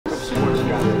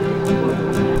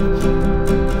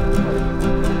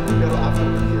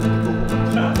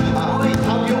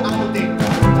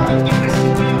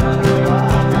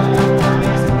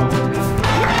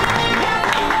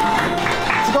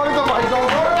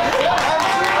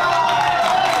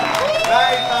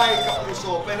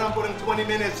Kailangan po ng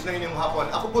 20 minutes na inyong hapon.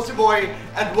 Ako po si Boy,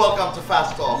 and welcome to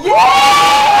Fast Talk.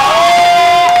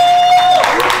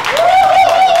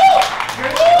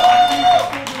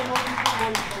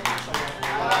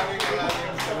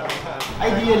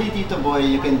 Ideally, Tito Boy,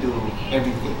 you can do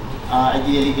everything.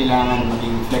 Ideally, kailangan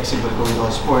maging flexible kung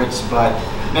do sports, but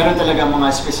meron talaga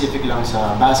mga specific lang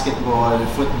sa basketball,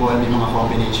 football, may mga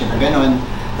combination na ganun.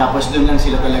 Tapos doon lang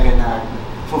sila talaga na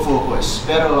focus.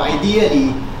 Pero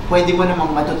ideally, pwede mo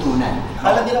namang matutunan.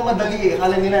 Akala nila madali eh.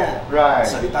 Akala nila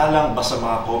salita lang, basta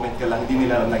mga comment ka lang. Hindi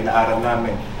nila alam na inaaral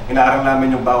namin. Inaaral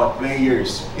namin yung bawat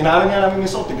players. Inaaral nga namin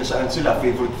yung tiga saan sila,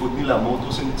 favorite food nila,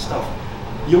 motos and stuff.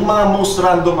 Yung mga most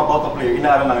random about a player,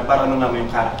 inaaral namin para ano namin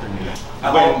yung character nila.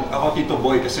 Ako Tito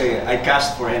Boy kasi I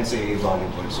cast for NCAA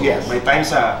volleyball. So may time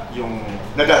sa yung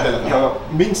Nadadala ka?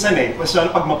 Minsan eh, mas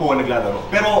lalo pag mapuha naglalaro.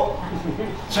 Pero,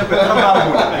 syempre, trabaho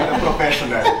mo na, like a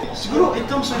professional. Siguro, it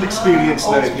comes with experience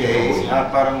na rin.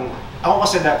 Parang, ako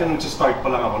kasi dati nung start pa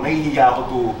lang ako, nahihiya ako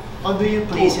to... How do you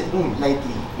place it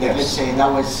lightly? Yes. Let's say that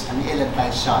was an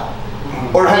ill-advised shot.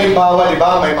 Or halimbawa, di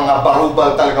ba, may mga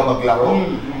barubal talaga maglaro,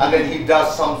 and then he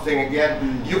does something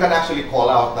again, you can actually call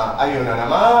out na, ayun na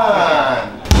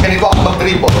naman! Ganito ako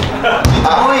mag-dribble.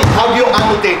 How do you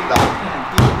annotate that?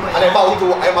 I'm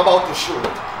about to shoot.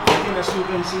 You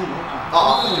can see, no?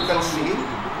 You can see.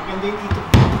 Maganda yung Tito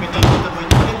Boy.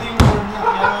 Maganda yung form niya.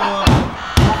 Pero,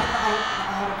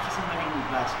 nakaharap siya sa maling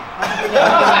basket.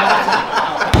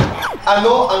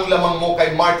 Ano ang lamang mo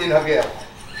kay Martin Javier?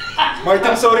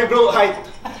 Martin, sorry bro, height.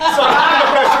 Sorry,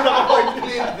 na-pressure na ako.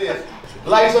 Leave this.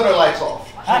 Lights on or lights off?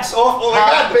 Lights off, oh my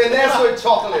God. Happiness or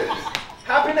chocolate?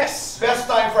 Happiness.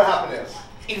 Best time for happiness?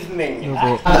 Evening.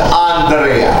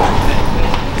 Andrea.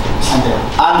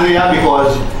 Andrea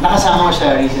because... Nakasama ko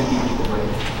siya recently, Tito Boy.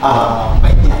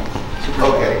 Bait niya.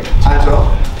 Okay.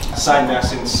 Anjo? Sana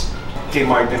since kay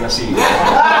Martin na si...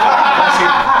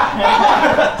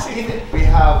 We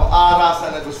have Ara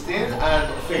San Agustin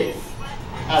and Faith.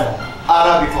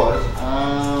 Ara because?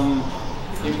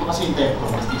 Yun po kasi yung type ko,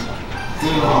 mas disa.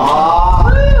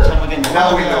 Siya maganda.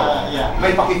 Now we know.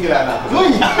 May pakikilala.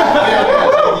 Uy!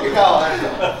 Ikaw, Anjo.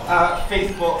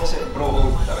 Faith po kasi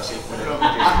bro, tara safe mo rin.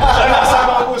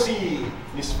 Kasama ko po si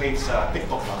Miss Faith sa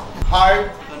TikTok lang.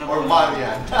 Heart or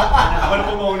Marian? Ako na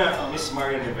po muna, Miss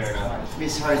Marian Rivera.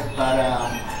 Miss Heart para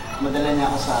madala niya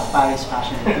ako sa Paris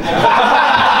Fashion Week.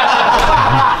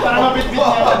 Para mabitbit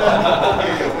niya ako doon.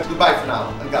 Goodbye for now.